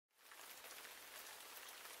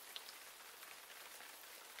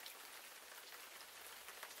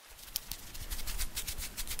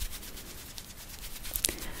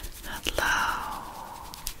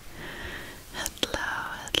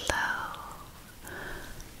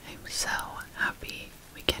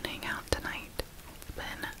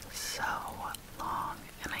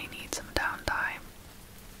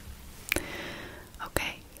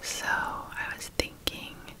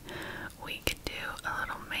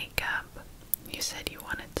said you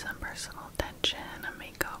wanted some personal attention, a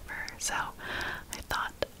makeover, so I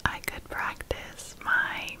thought I could practice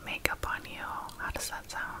my makeup on you. How does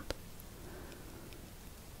that sound?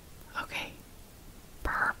 Okay,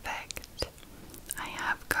 perfect. I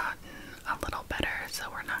have gotten a little better, so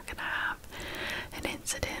we're not gonna have an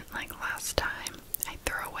incident like last time. I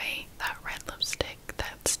threw away that red lipstick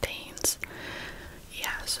that stains.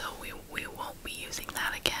 Yeah, so we won't be using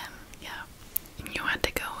that again. Yeah. And you had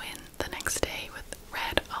to go in the next day with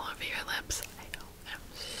red all over your lips. I know, I'm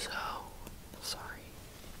so sorry.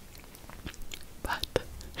 But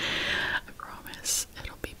I promise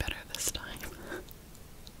it'll be better this time.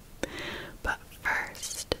 But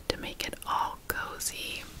first, to make it all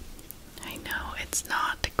cozy, I know it's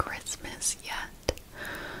not Christmas yet,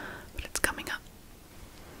 but it's coming up.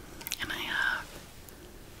 And I have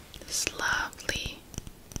this lovely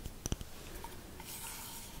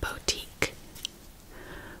boutique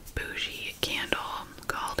bougie candle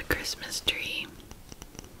called Christmas Tree.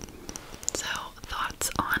 So, thoughts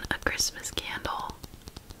on a Christmas candle?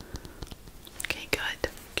 Okay, good.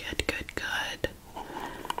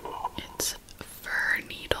 It's fir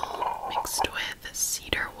needle mixed with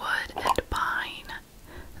cedar wood and pine.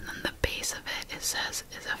 And then the base of it says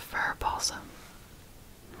is a fir balsam.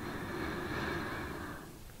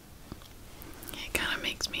 It kind of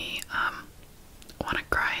makes me want to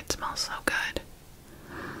cry. It smells so good.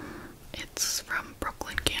 It's from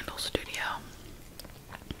Brooklyn Candle Studio.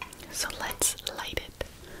 So let's light it.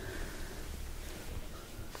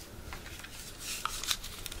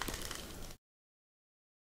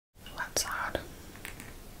 That's loud.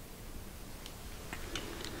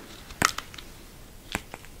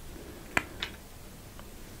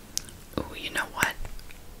 Ooh, you know what?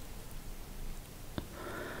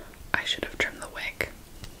 I should have trimmed the wig.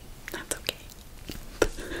 That's okay.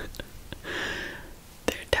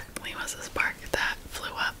 There definitely was a spark that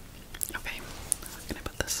flew up. Okay, where can I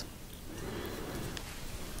put this?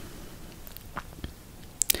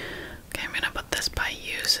 Okay, I'm gonna put this by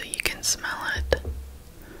you so you can smell it.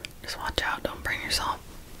 Just watch out, don't burn yourself.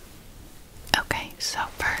 Okay, so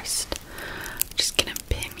first, I'm just gonna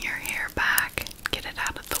pin your hair back, get it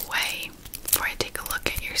out of the way before I take a look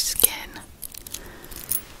at your skin.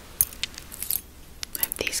 I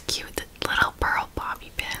have these cute little pearl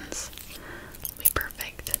bobby pins. It'll be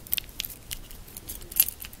perfect.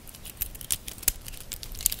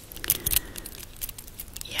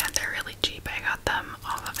 Yeah, they're really cheap. I got them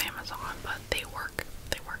off of Amazon, but they work.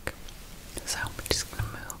 So I'm just gonna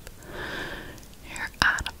move hair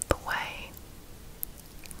out of the way.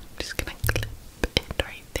 I'm just gonna clip it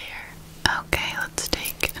right there. Okay, let's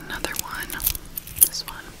take another one. This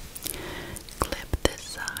one. Clip this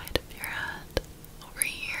side of your head over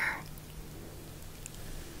here.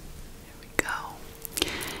 There we go.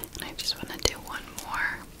 And I just want to do one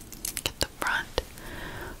more. Get the front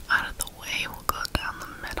out of the way. We'll go down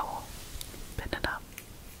the middle. Pin it up.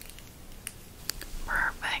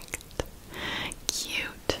 Perfect.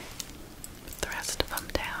 Cute. Put the rest of them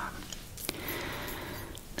down.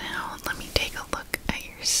 Now let me take a look at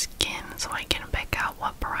your skin so I can pick out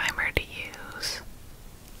what primer to use.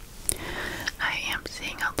 I am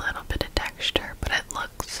seeing a little bit of texture, but it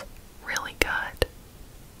looks really good.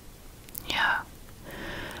 Yeah.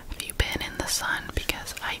 Have you been in the sun?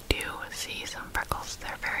 Because I do see some freckles.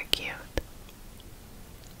 They're very cute.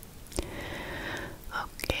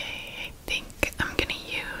 Okay, I think I'm gonna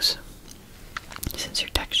use, since your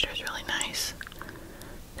texture is really nice,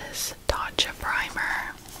 this Tatcha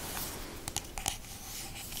primer.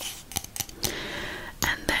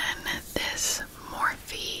 And then this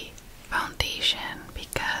Morphe foundation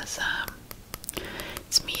because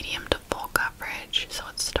it's medium to full coverage, so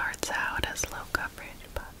it starts out as low coverage,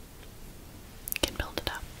 but you can build it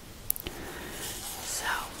up. So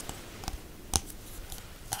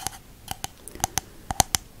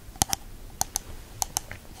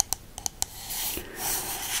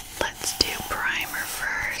let's do primer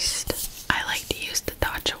first. I like to use the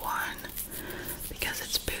Tatcha one because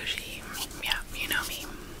it's bougie. Yeah, you know me.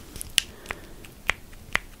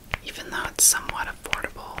 Even though it's somewhat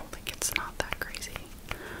affordable, like it's not that crazy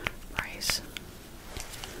price.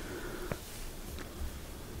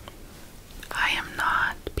 I am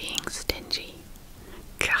not being stingy.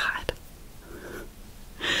 God.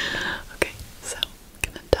 Okay, so I'm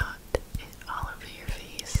gonna dot it all over your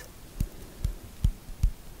face.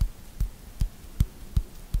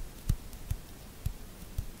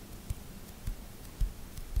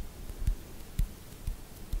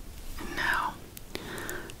 And now,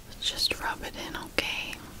 let's just rub it in,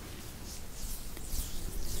 okay?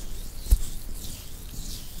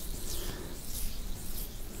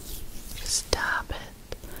 Just dab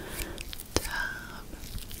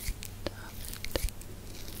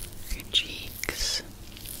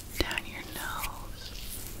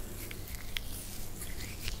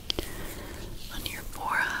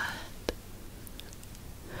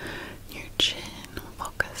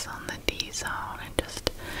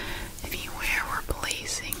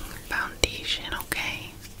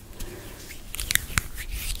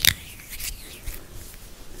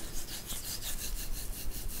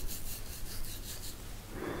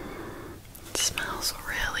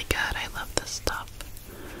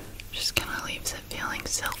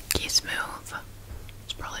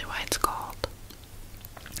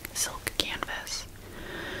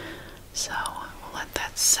So we'll let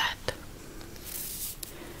that set.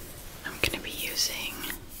 I'm going to be using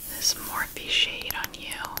this Morphe shade on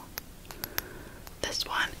you. This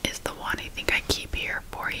one is the one I think I keep here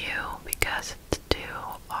for you because it's too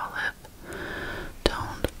olive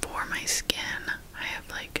toned for my skin. I have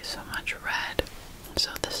like so much red.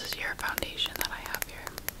 So this is your foundation that I have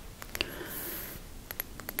here.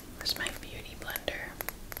 Where's my beauty blender?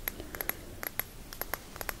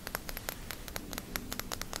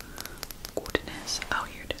 Goodness. Oh,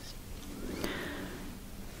 here it is.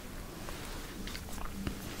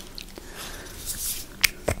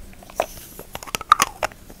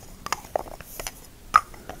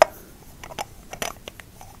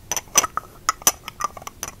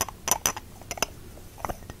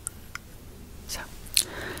 So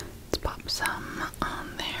let's pop some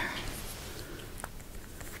on there.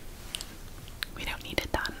 We don't need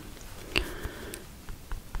it done.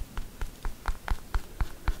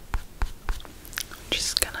 I'm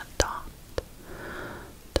just gonna dot,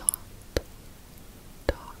 dot,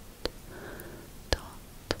 dot, dot,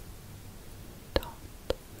 dot,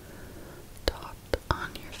 dot on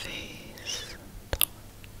your face. Dot,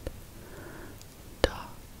 dot,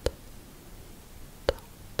 dot.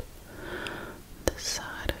 This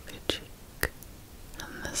side of your cheek,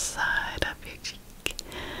 and this side of your cheek,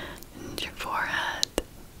 and your forehead,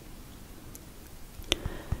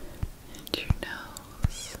 and your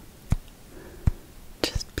nose.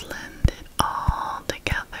 Just blend it all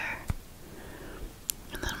together.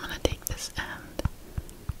 And then I'm going to take this end,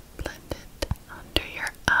 blend it under your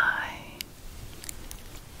eye.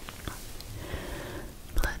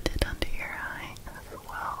 Blend it under your eye as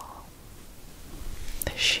well.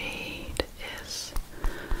 The shade is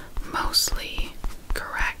mostly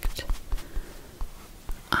correct.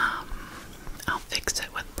 I'll fix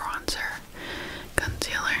it with bronzer,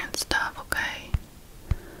 concealer, and stuff, okay?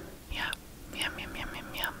 Yeah. Yum, yum, yum, yum,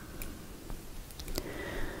 yum.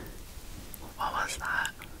 What was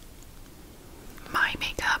that? My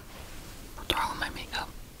makeup? What's wrong with my makeup?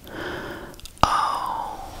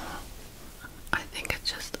 Oh, I think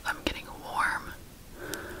it's just I'm getting warm.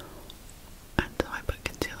 And so I put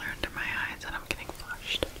concealer under my eyes and I'm getting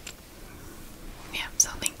flushed. Yeah, so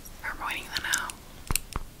thanks for pointing that out.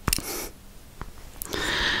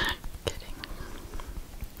 Kidding.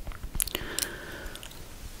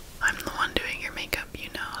 I'm the one doing your makeup, you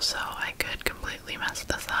know, so I could completely mess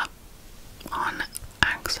this up on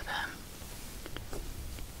accident.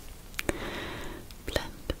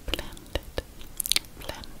 Blend, blend it,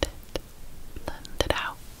 blend it, blend it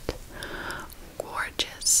out.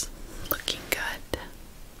 Gorgeous. Looking good.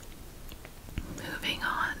 Moving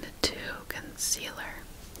on to concealer.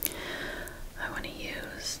 I want to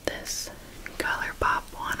use this ColourPop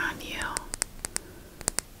one on you.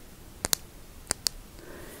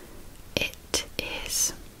 It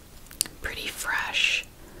is pretty fresh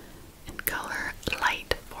in color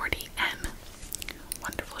Light 40N.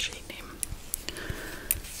 Wonderful shade name.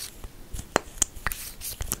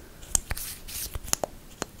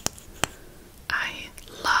 I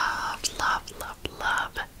love, love, love,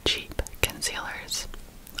 love cheap concealers.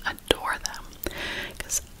 Adore them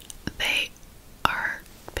because they are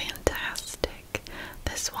fantastic.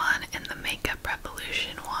 This one and the Makeup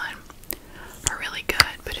Revolution one are really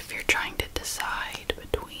good, but if you're trying to decide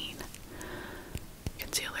between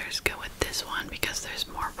concealers, go with this one because there's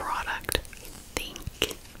more product, I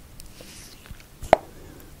think.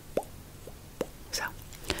 So,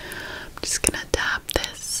 I'm just gonna tap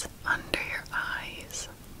this under your eyes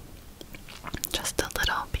just a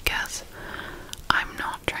little because I'm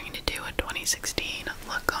not trying to do a 2016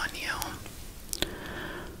 look on you.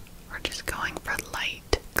 We're just going for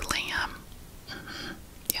light glam.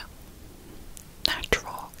 Yeah.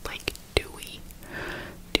 Natural, like dewy,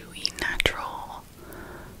 natural,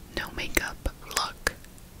 no makeup look.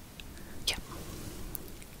 Yep.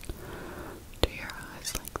 Do your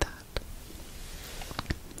eyes like that.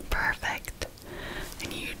 Perfect.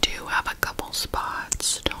 And you do have a couple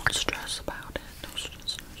spots. Don't stress about it. No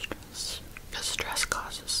stress, no stress. Because stress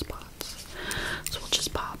causes spots. So we'll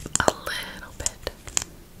just pop a little bit.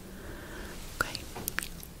 Okay.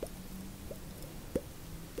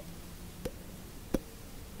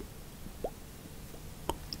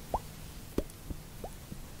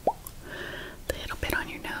 A little bit on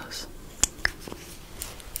your nose.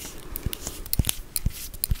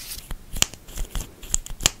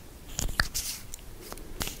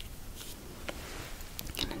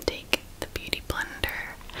 I'm gonna take the beauty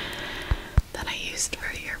blender that I used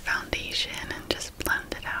for your foundation and just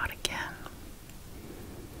blend it out again.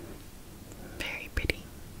 Very pretty.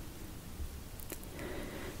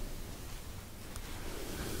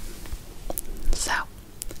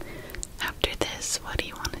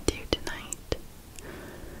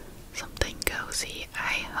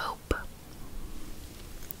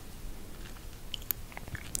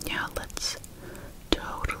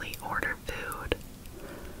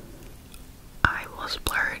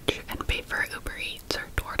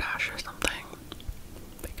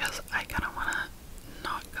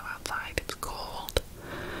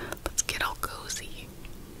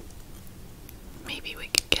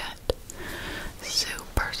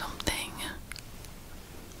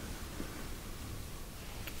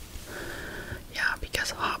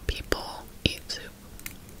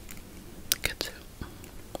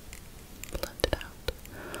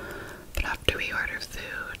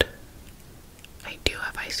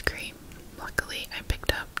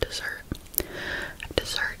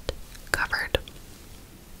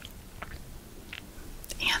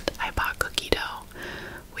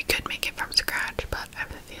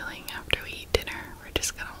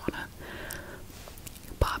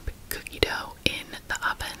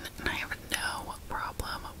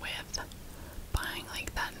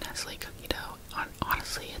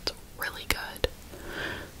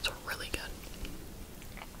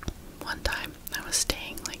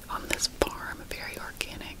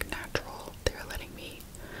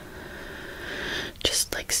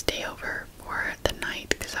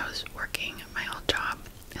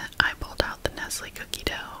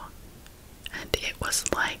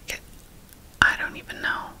 was like, I don't even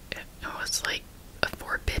know. It was like a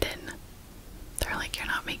forbidden. They're like, you're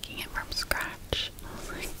not making it from scratch. I was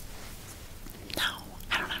like, no,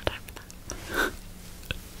 I don't have time for that.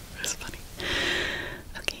 It was funny.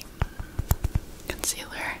 Okay,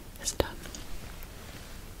 concealer is done.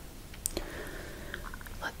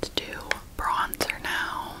 Let's do bronzer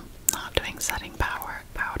now. Not doing setting powder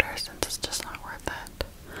since it's just not worth it.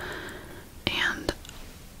 And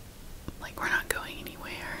like we're not going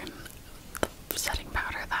anywhere, and the setting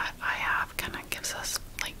powder that I have kind of gives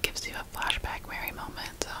you a flashback Mary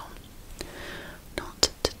moment, so not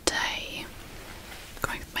today.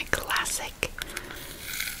 Going with my classic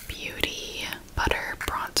Beauty Butter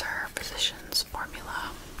Bronzer Physicians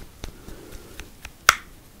formula.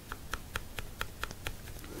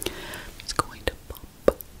 Just going to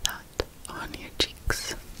pop that on your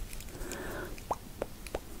cheeks.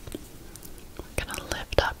 We're gonna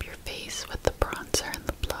lift up your face with the bronzer and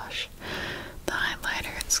the blush. The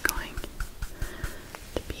highlighter, it's going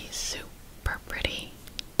to be super pretty.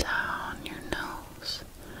 Down your nose,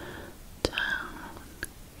 down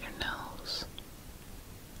your nose,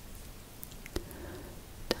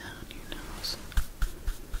 down your nose,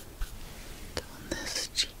 down this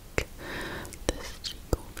cheek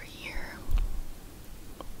over here.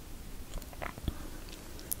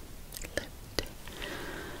 Lift it.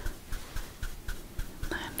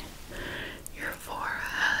 And then your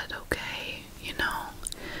forehead, okay, you know,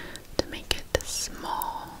 to make it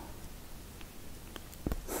smaller.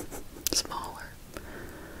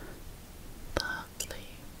 Lovely.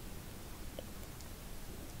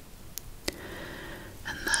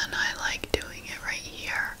 And then I like doing it right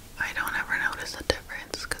here. I don't ever notice a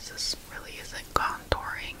difference because this really isn't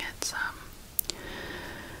contouring, it's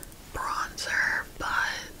bronzer,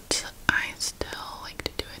 but I still like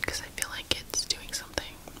to do it because I feel like it's doing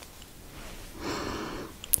something.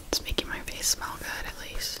 It's making my face smell good at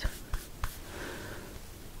least.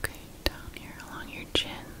 Okay, down here along your chin.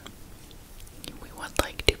 We would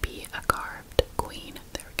like to be a carved queen.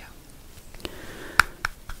 There we go.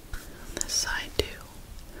 On this side too.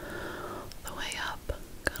 The way up,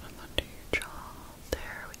 kind of under your jaw.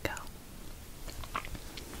 There we go.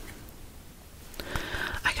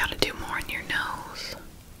 I gotta do more in your nose.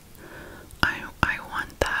 I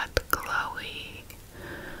want that glowy,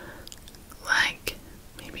 like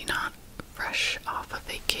maybe not fresh off a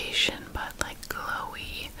vacation, but like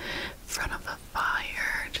glowy front of a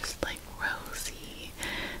fire, just like rosy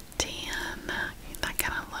tan, that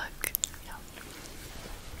kind of look. Yeah.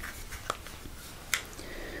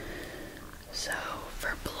 So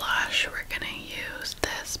for blush, we're gonna use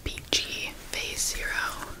this Peachy Face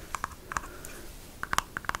Zero.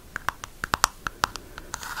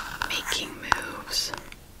 Making moves.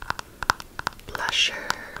 Blusher,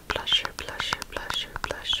 blusher, blusher, blusher,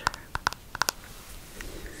 blusher.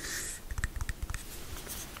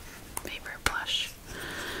 Favorite blush.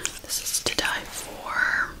 This is to die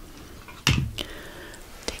for.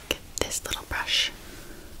 Take this little brush.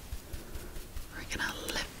 We're gonna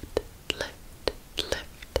lift, lift,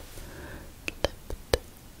 lift, lift,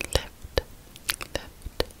 lift,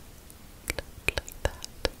 lift, like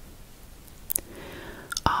that.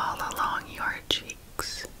 All along your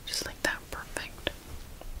cheeks, just like that, perfect.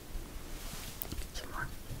 Some more.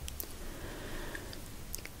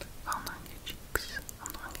 Along your cheeks,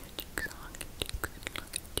 along your cheeks, along your cheeks,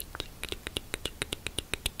 along your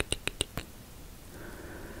cheeks.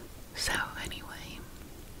 So anyway,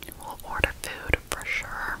 we'll order food for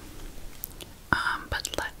sure. But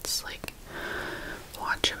let's like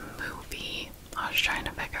watch a movie. I was trying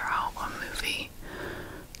to figure out what movie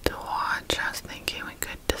to watch. I was thinking we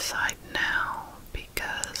could decide now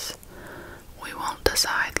because we won't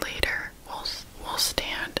decide later. We'll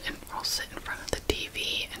stand and we'll sit in front of the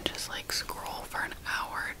TV and just like scroll for an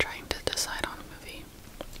hour trying to decide on a movie.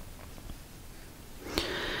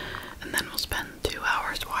 And then we'll spend 2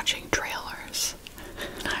 hours watching trailers.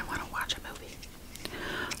 And I want to watch a movie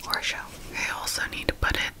or a show. You also need to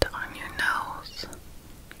put it on your nose,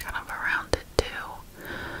 kind of around it too,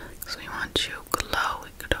 because we want you glowy,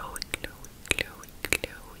 glowy, glowy, glowy,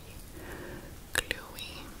 glowy,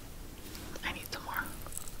 glowy. I need some more.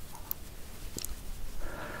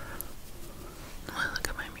 Oh, look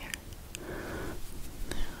at my mirror.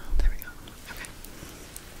 There we go. Okay.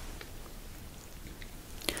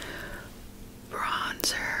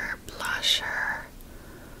 Bronzer, blusher.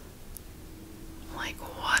 Like,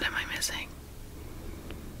 what am I missing?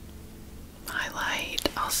 Highlight,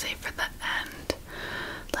 I'll save for the end.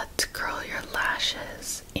 Let's curl your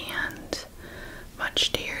lashes, and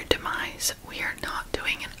much to your demise, we are not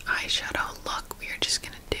doing an eyeshadow look. We are just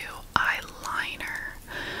gonna do eyeliner.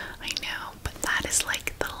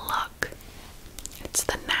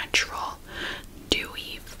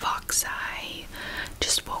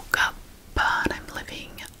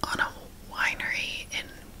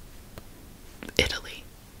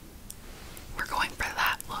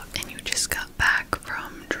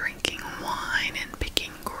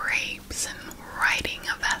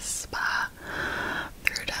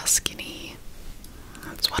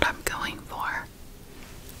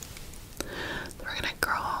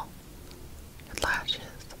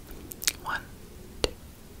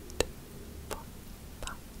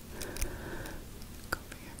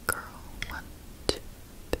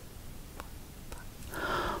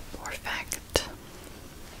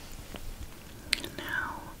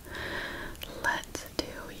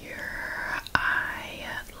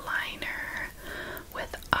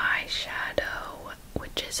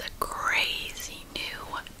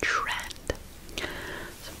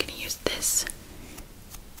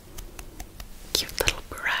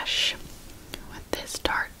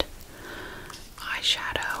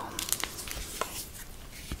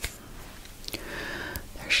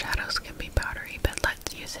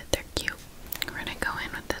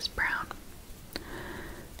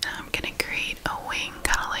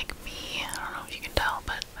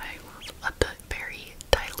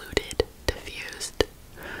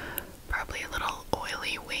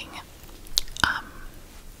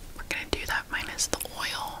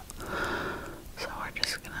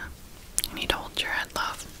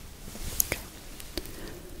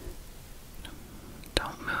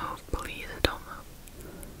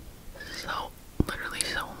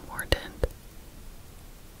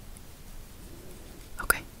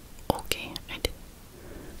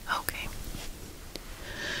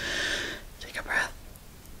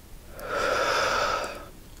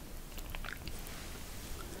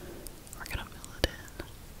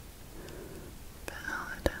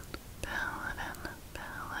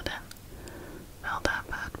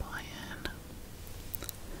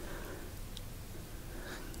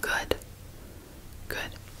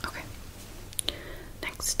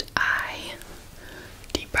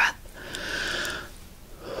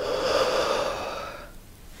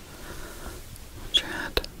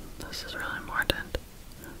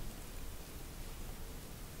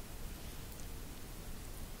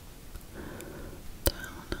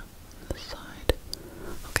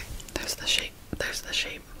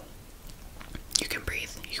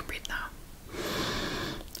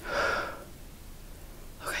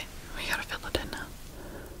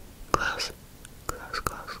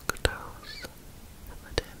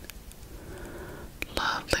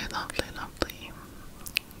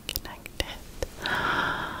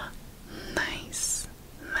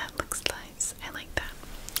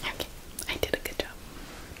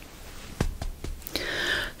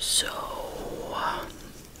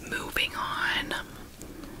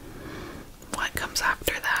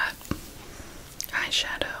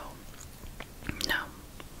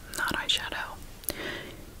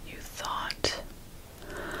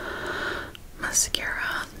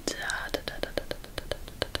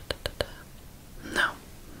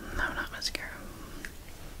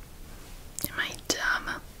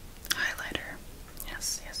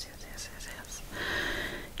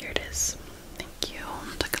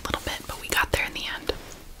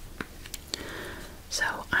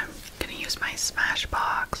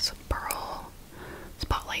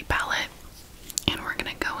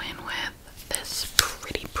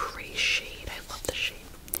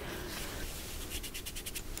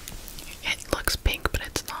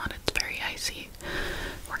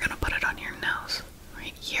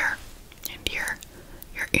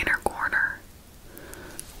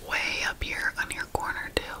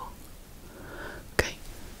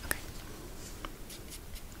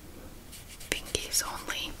 eyes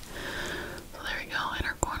only. So there we go,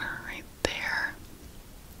 inner corner right there.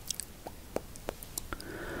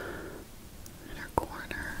 Inner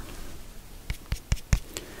corner.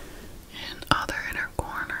 And other inner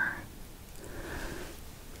corner.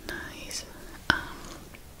 Nice.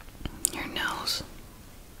 Your nose.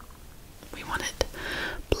 We want it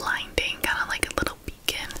blinding, kind of like a little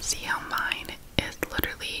beacon. See how mine is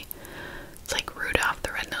literally, it's like Rudolph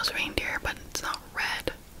the Red-Nosed Reindeer, but it's not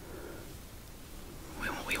red.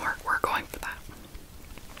 We're going for that.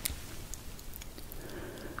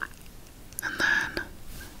 And then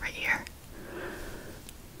right here.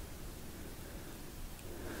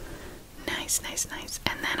 Nice, nice, nice.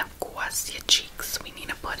 And then of course your cheeks. We need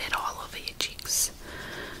to put it all over your cheeks.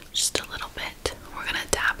 Just a little bit. We're gonna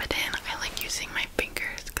dab it in. I like using my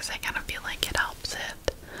fingers because I kind of feel like it helps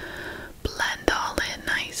it blend all in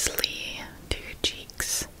nicely to your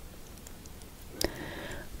cheeks.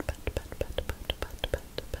 Let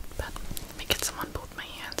me get some on both my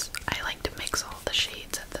hands. I like to mix all the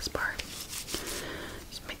shades at this part.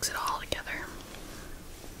 Just mix it all together.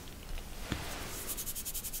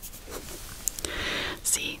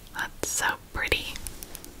 See, that's so pretty.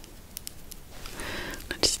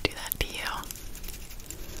 I'll just do that to you.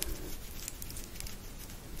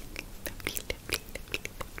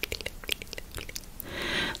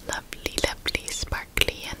 Lovely, lovely,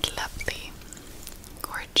 sparkly, and lovely.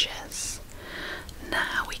 Gorgeous.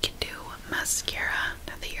 Now we can do mascara.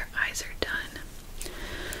 Now that your eyes are done,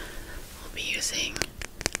 we'll be using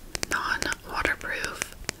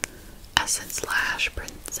non-waterproof Essence Lash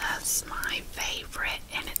Princess, my favorite,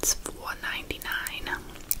 and it's $4.99.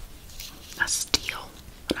 A steal,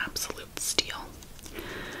 an absolute steal.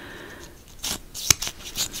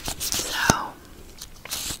 So,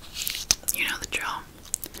 you know the drill.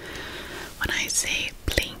 When I say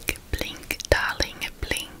blink, blink, darling,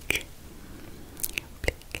 blink. Blink,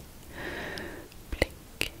 blink, blink,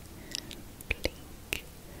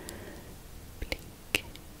 blink, blink,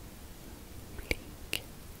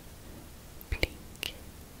 blink,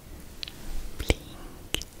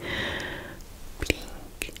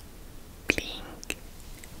 blink,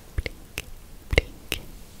 blink, blink, blink,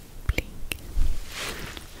 blink.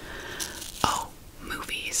 Oh,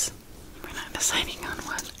 movies. We're not deciding on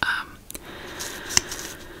one.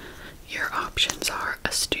 Your options are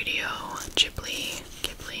a Studio Ghibli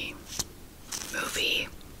movie,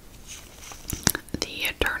 the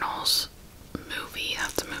Eternals movie.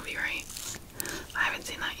 That's a movie, right? I haven't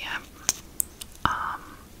seen that yet.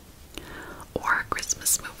 Or a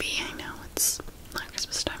Christmas movie. I know it's not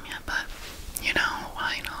Christmas time yet, but you know,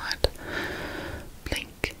 why not?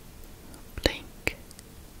 Blink, blink,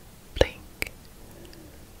 blink,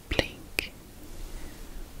 blink, blink,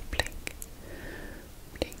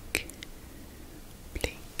 blink, blink,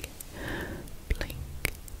 blink, blink, blink,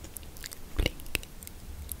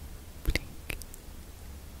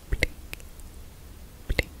 blink, blink,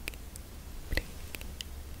 blink,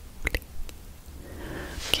 blink.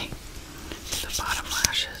 Okay, the bottom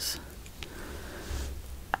lashes.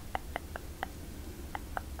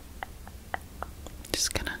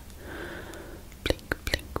 Just gonna blink,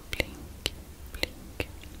 blink, blink, blink.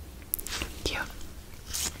 Cute.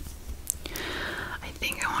 I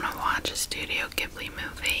think I want to watch a Studio Ghibli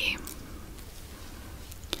movie.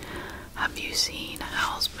 Have you seen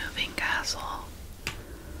Howl's Moving Castle?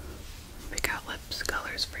 Pick out lips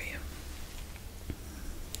colors for you.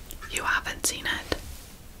 You haven't seen it.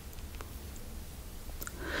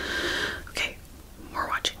 Okay, we're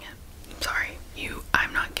watching it. I'm sorry.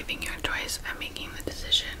 I'm not giving you a choice. I'm making the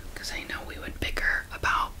decision because I know we would bicker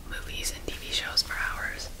about movies and TV shows for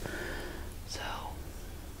hours. So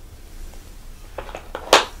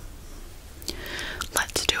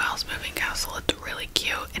let's do Howl's Moving Castle. It's really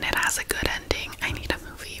cute and it has a good ending. I need a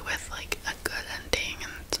movie with like a good ending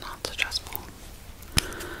and it's not so stressful.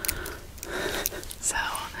 So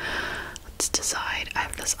let's decide. I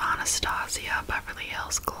have this Anastasia Beverly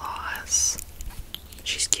Hills gloss.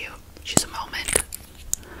 She's cute. She's a moment.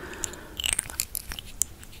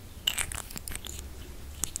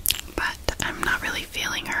 But I'm not really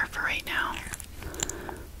feeling her for right now.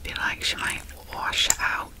 Feel like she might wash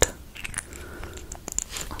out.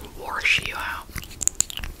 Or wash you out.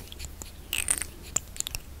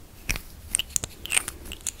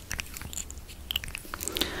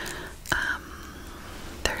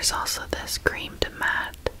 There's also this cream to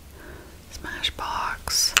matte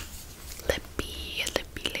Smashbox lippy.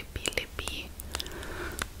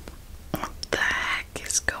 What the heck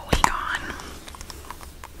is going on?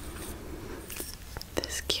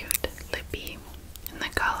 This cute lippy in the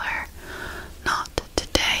color Not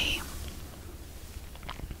Today,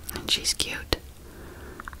 and she's cute.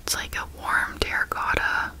 It's like a warm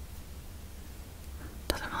terracotta.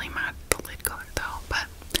 Doesn't really match the lid color though, but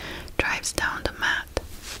drives down to matte.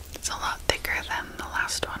 It's a lot thicker than the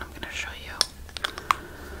last one I'm going to show you.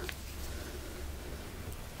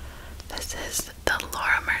 This is the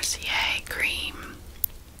Laura Mercier cream.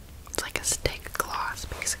 It's like a stick gloss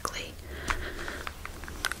basically.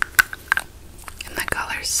 And the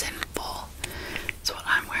color's Sinful. It's what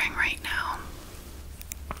I'm wearing right now.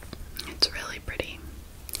 It's really pretty.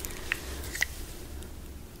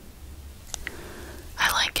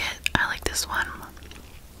 I like it. I like this one.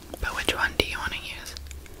 But which one do you want to use?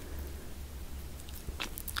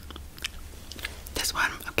 This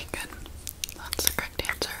one? Okay, good. That's the correct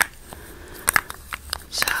answer.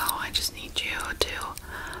 So I just need you to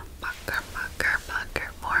pucker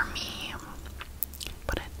for me.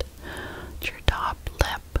 Put it to your top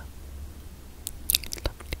lip.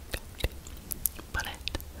 Put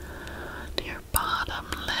it to your bottom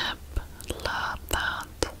lip. Love that.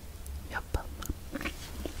 Yep.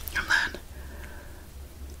 And then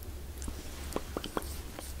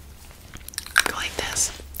go like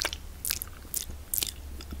this.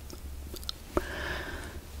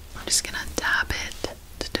 I'm just gonna dab it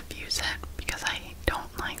to diffuse it because I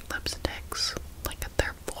don't like lipsticks like at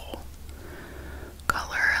their full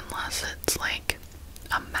color unless it's like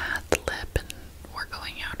a matte lip and we're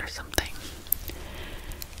going out or something.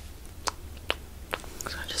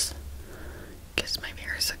 So I just kiss my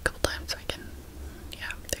fingers a couple times so I can, yeah,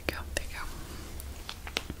 there you go, there you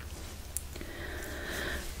go.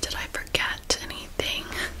 Did I forget anything?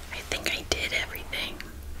 I think I did everything.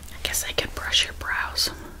 I guess I could brush your brows.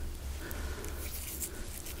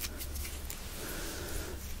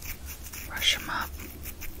 Brush them up.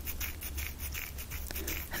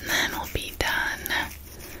 And then we'll be done.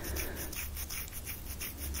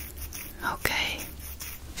 Okay.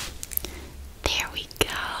 There we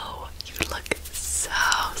go. You look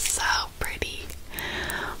so pretty.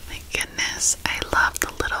 My goodness. I love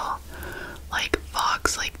the little like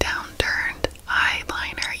fox like downturned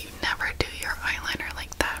eyeliner. You never do your eyeliner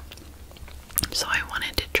like that. So I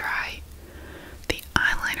wanted to try the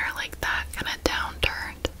eyeliner like that, kind of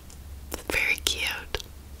downturned. It's very cute.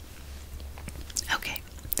 Okay.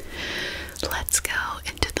 Let's go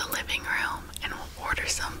into the living room and we'll order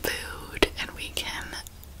some food and we can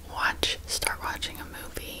start watching a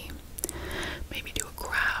movie.